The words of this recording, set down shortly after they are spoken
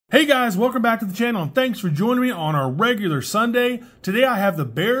Hey guys, welcome back to the channel and thanks for joining me on our regular Sunday. Today I have the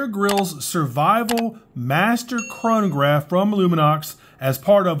Bear Grylls Survival Master Chronograph from Luminox as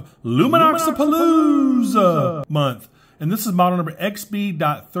part of Luminox month. And this is model number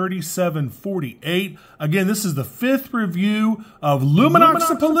XB.3748. Again, this is the 5th review of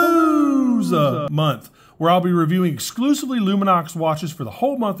Luminox month, where I'll be reviewing exclusively Luminox watches for the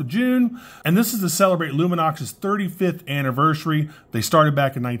whole month of June. And this is to celebrate Luminox's 35th anniversary. They started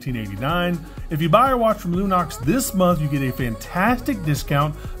back in 1989. If you buy a watch from Luminox this month, you get a fantastic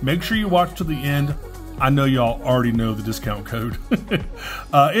discount. Make sure you watch till the end. I know y'all already know the discount code.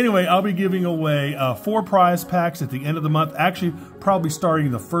 Anyway, I'll be giving away 4 prize packs at the end of the month. Actually, probably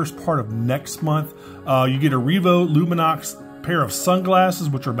starting the first part of next month. You get a Revo Luminox pair of sunglasses,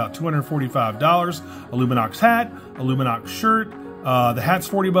 which are about $245, a Luminiox hat, a Luminox shirt. The hat's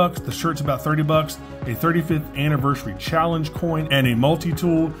 $40, the shirt's about $30, a 35th anniversary challenge coin, and a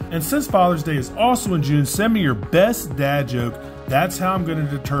multi-tool. And since Father's Day is also in June, send me your best dad joke. That's how I'm going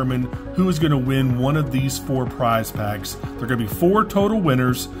to determine who is going to win one of these 4 prize packs. There are going to be 4 total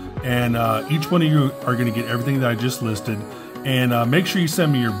winners, and each one of you are going to get everything that I just listed. And make sure you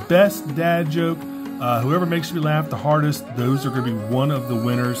send me your best dad joke. Whoever makes me laugh the hardest, those are going to be one of the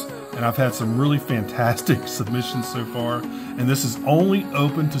winners. And I've had some really fantastic submissions so far. And this is only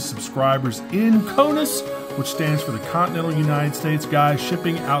open to subscribers in CONUS, which stands for the Continental United States. Guys,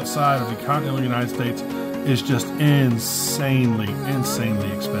 shipping outside of the Continental United States is just insanely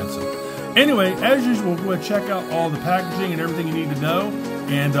expensive. Anyway, as usual, go ahead and check out all the packaging and everything you need to know.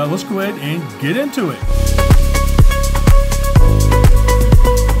 And let's go ahead and get into it.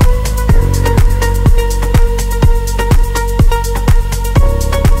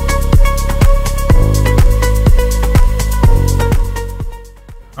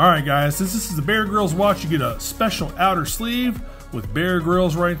 Alright guys, since this is the Bear Grylls watch, you get a special outer sleeve with Bear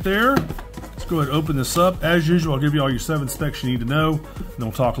Grylls right there. Let's go ahead and open this up. As usual, I'll give you all your 7 specs you need to know, and then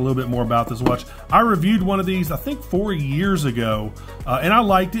we'll talk a little bit more about this watch. I reviewed one of these, I think 4 years ago, and I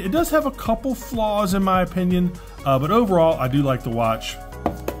liked it. It does have a couple flaws in my opinion, but overall I do like the watch.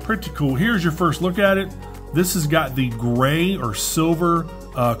 Pretty cool. Here's your first look at it. This has got the gray or silver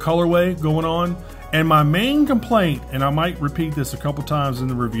colorway going on. And my main complaint, and I might repeat this a couple times in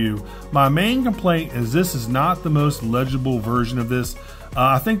the review, my main complaint is this is not the most legible version of this.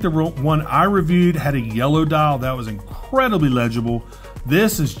 I think the one I reviewed had a yellow dial that was incredibly legible.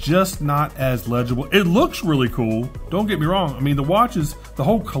 This is just not as legible. It looks really cool, don't get me wrong. I mean, the watches, the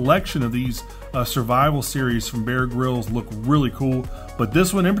whole collection of these survival series from Bear Grylls look really cool. But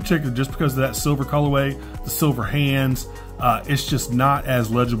this one in particular, just because of that silver colorway, the silver hands, it's just not as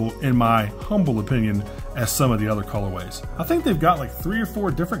legible, in my humble opinion, as some of the other colorways. I think they've got like 3 or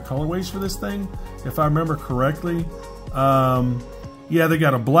 4 different colorways for this thing, if I remember correctly. Yeah, they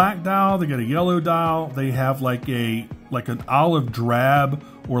got a black dial, they got a yellow dial, they have like an olive drab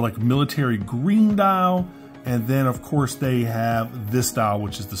or like military green dial, and then of course they have this dial,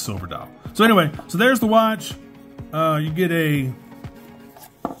 which is the silver dial. So anyway, so there's the watch. You get a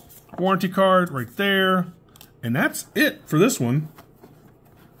warranty card right there. And that's it for this one.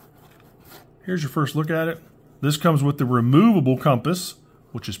 Here's your first look at it. This comes with the removable compass,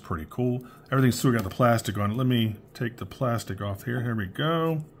 which is pretty cool. Everything's still got the plastic on it. Let me take the plastic off here. Here we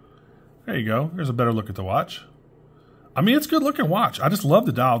go. There you go. There's a better look at the watch. I mean, it's a good looking watch. I just love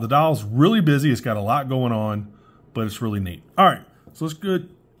the dial. The dial's really busy. It's got a lot going on, but it's really neat. All right, so let's go ahead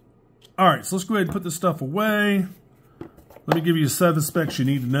and put this stuff away. Let me give you 7 specs you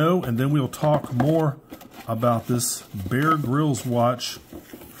need to know, and then we'll talk more about this Bear Grylls watch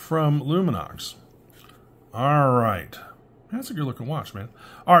from Luminox. All right. That's a good looking watch, man.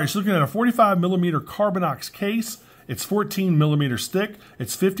 All right, so looking at a 45mm Carbonox case. It's 14mm thick.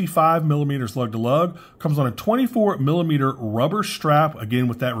 It's 55mm lug to lug. Comes on a 24mm rubber strap, again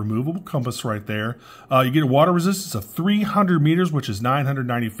with that removable compass right there. You get a water resistance of 300 meters, which is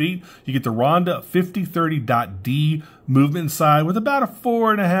 990 feet. You get the RONDA 5030.D movement inside with about a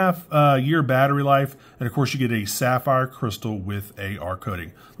 4.5 year battery life. And of course you get a sapphire crystal with AR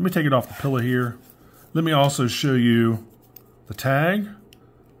coating. Let me take it off the pillow here. Let me also show you the tag.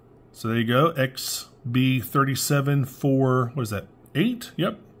 So there you go, XB.3748.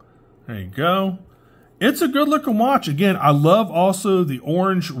 Yep, there you go. It's a good looking watch. Again, I love also the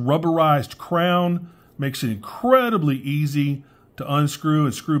orange rubberized crown. Makes it incredibly easy to unscrew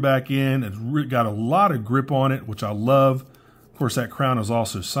and screw back in. It's got a lot of grip on it, which I love. Of course, that crown is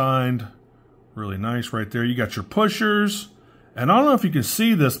also signed. Really nice right there. You got your pushers. And I don't know if you can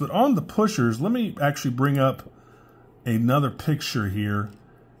see this, but on the pushers, let me actually bring up another picture here.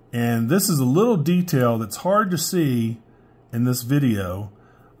 And this is a little detail that's hard to see in this video.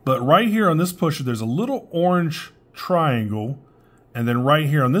 But right here on this pusher, there's a little orange triangle. And then right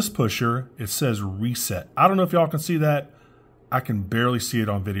here on this pusher, it says reset. I don't know if y'all can see that. I can barely see it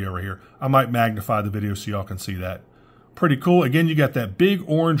on video right here. I might magnify the video so y'all can see that. Pretty cool. Again, you got that big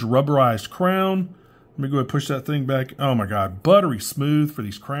orange rubberized crown. Let me go ahead and push that thing back. Oh my God, buttery smooth for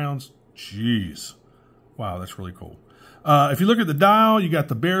these crowns. Jeez. Wow, that's really cool. If you look at the dial, you got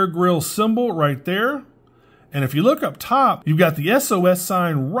the Bear Grylls symbol right there. And if you look up top, you've got the SOS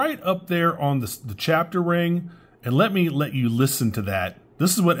sign right up there on the chapter ring. And let you listen to that.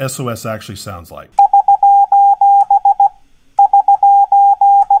 This is what SOS actually sounds like.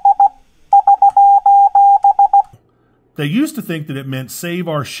 They used to think that it meant save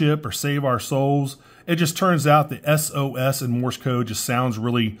our ship or save our souls. It just turns out the SOS in Morse code just sounds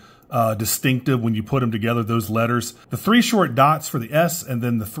really distinctive when you put them together, those letters. The 3 short dots for the S, and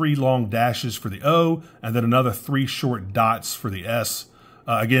then the 3 long dashes for the O, and then another 3 short dots for the S.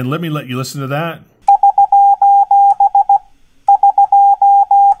 Again, let you listen to that.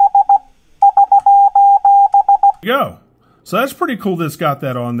 Go. So that's pretty cool that it's got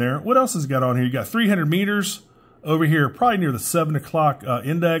that on there. What else has it got on here? You got 300 meters over here, probably near the 7 o'clock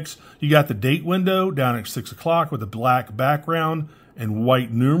index. You got the date window down at 6 o'clock with a black background and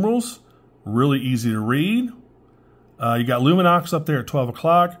white numerals. Really easy to read. You got Luminox up there at 12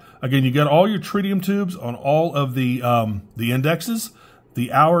 o'clock. Again, you got all your tritium tubes on all of the indexes.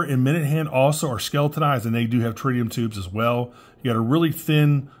 The hour and minute hand also are skeletonized, and they do have tritium tubes as well. You got a really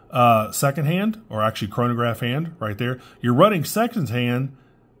thin second hand, or actually chronograph hand right there. Your running seconds hand,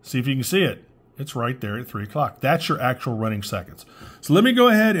 see if you can see it. It's right there at 3 o'clock. That's your actual running seconds. So let me go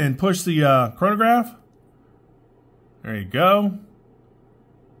ahead and push the chronograph. There you go.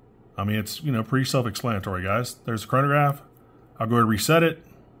 I mean, it's, you know, pretty self-explanatory, guys. There's the chronograph. I'll go ahead and reset it.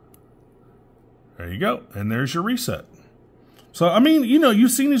 There you go. And there's your reset. So, I mean, you know,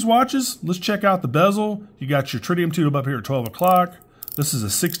 you've seen these watches. Let's check out the bezel. You got your tritium tube up here at 12 o'clock. This is a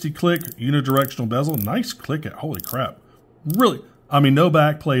 60-click Uni-Directional bezel. Nice click it. Holy crap. Really, I mean, no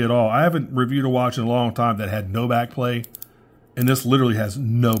back play at all. I haven't reviewed a watch in a long time that had no back play. And this literally has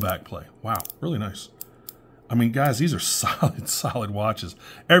no back play. Wow, really nice. I mean, guys, these are solid watches.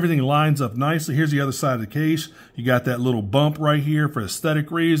 Everything lines up nicely. Here's the other side of the case. You got that little bump right here for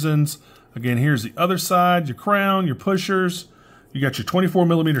aesthetic reasons. Again, here's the other side, your crown, your pushers. You got your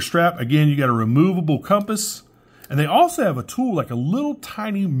 24mm strap. Again, you got a removable compass. And they also have a tool, like a little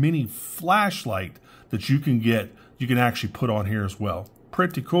tiny mini flashlight that you can get. You can actually put on here as well.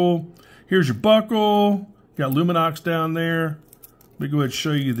 Pretty cool. Here's your buckle. You got Luminox down there. Let me go ahead and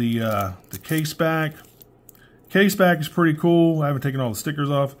show you the Caseback. Caseback is pretty cool. I haven't taken all the stickers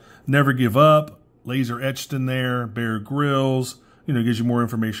off. Never give up. Laser etched in there. Bear Grylls. You know, gives you more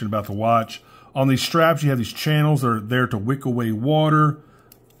information about the watch. On these straps, you have these channels that are there to wick away water.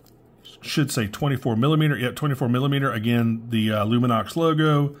 Should say 24mm. Yeah, 24mm. Again, the Luminox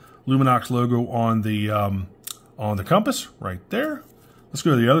logo. Luminox logo on the compass right there. Let's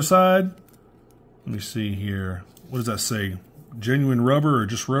go to the other side. Let me see here. What does that say? Genuine rubber or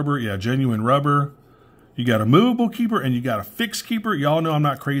just rubber? Yeah, genuine rubber. You got a movable keeper and you got a fixed keeper. Y'all know I'm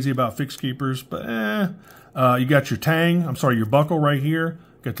not crazy about fixed keepers, but you got your your buckle right here.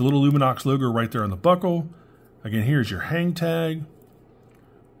 Got the little Luminox logo right there on the buckle. Again, here's your hang tag.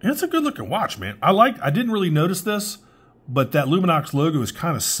 And it's a good looking watch, man. I didn't really notice this, but that Luminox logo is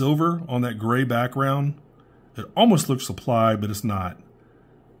kind of silver on that gray background. It almost looks supplied, but it's not.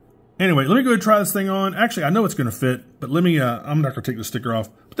 Anyway, let me go ahead and try this thing on. Actually, I know it's going to fit, but let me, I'm not going to take the sticker off.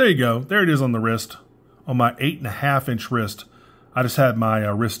 But there you go. There it is on the wrist, on my 8.5-inch wrist. I just had my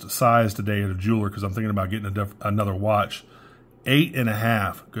wrist size today at a jeweler because I'm thinking about getting another watch.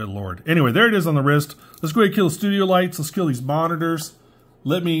 8.5. Good Lord. Anyway, there it is on the wrist. Let's go ahead and kill the studio lights. Let's kill these monitors.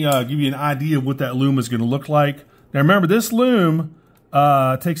 Let me give you an idea of what that Lume is going to look like. Now remember, this Lume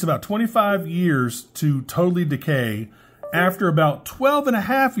takes about 25 years to totally decay. After about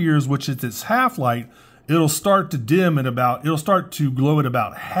 12.5 years, which is its half-light, it'll start to dim at it'll start to glow at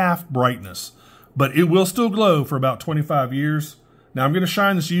about half brightness. But it will still glow for about 25 years. Now I'm going to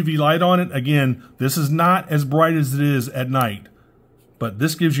shine this UV light on it. Again, this is not as bright as it is at night, but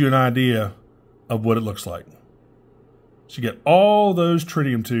this gives you an idea of what it looks like. So you get all those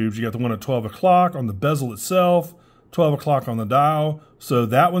tritium tubes. You got the one at 12 o'clock on the bezel itself, 12 o'clock on the dial. So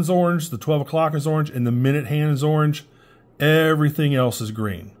that one's orange, the 12 o'clock is orange, and the minute hand is orange. Everything else is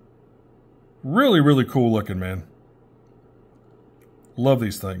green. Really, really cool looking, man. Love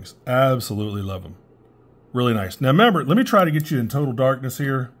these things. Absolutely love them. Really nice. Now remember, let me try to get you in total darkness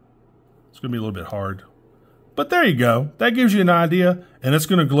here. It's going to be a little bit hard. But there you go. That gives you an idea, and it's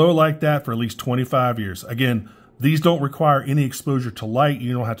going to glow like that for at least 25 years. Again, These don't require any exposure to light.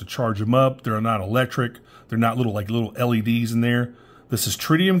 You don't have to charge them up. They're not electric. They're not little LEDs in there. This is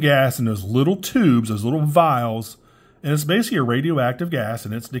tritium gas in those little tubes, those little vials, and it's basically a radioactive gas,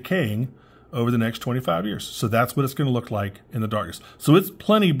 and it's decaying over the next 25 years. So that's what it's going to look like in the darkness. So it's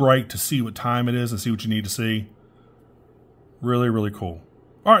plenty bright to see what time it is and see what you need to see. Really, really cool.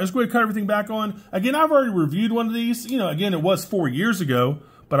 All right, let's go ahead and cut everything back on. Again, I've already reviewed one of these. You know, again, it was 4 years ago,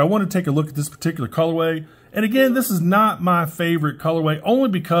 but I want to take a look at this particular colorway. And again, this is not my favorite colorway, only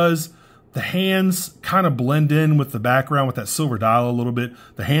because the hands kind of blend in with the background with that silver dial a little bit.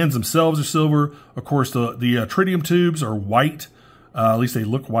 The hands themselves are silver. Of course, the tritium tubes are white. At least they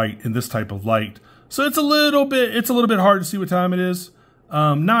look white in this type of light. So it's a little bit hard to see what time it is.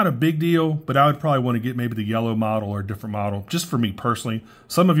 Not a big deal, but I would probably want to get maybe the yellow model or a different model, just for me personally.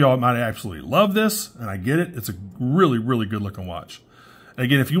 Some of y'all might absolutely love this, and I get it. It's a really, really good looking watch.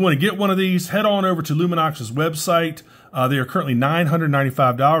 Again, if you want to get one of these, head on over to Luminox's website. They are currently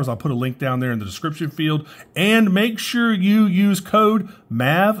 $995. I'll put a link down there in the description field. And make sure you use code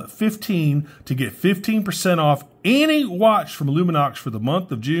MAV15 to get 15% off any watch from Luminox for the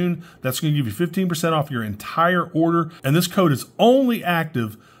month of June. That's going to give you 15% off your entire order. And this code is only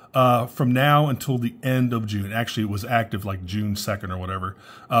active from now until the end of June. Actually, it was active like June 2nd or whatever,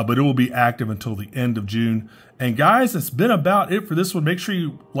 but it will be active until the end of June. And guys, that's been about it for this one. Make sure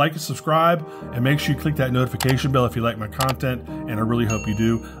you like and subscribe, and make sure you click that notification bell if you like my content, and I really hope you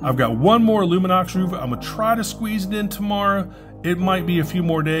do. I've got one more Luminox review. I'm gonna try to squeeze it in tomorrow. It might be a few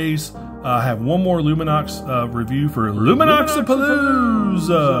more days. I have one more Luminox review for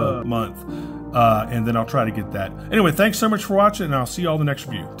Luminoxapalooza month. And then I'll try to get that. Anyway, thanks so much for watching, and I'll see you all in the next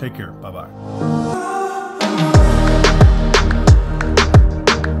review. Take care. Bye-bye.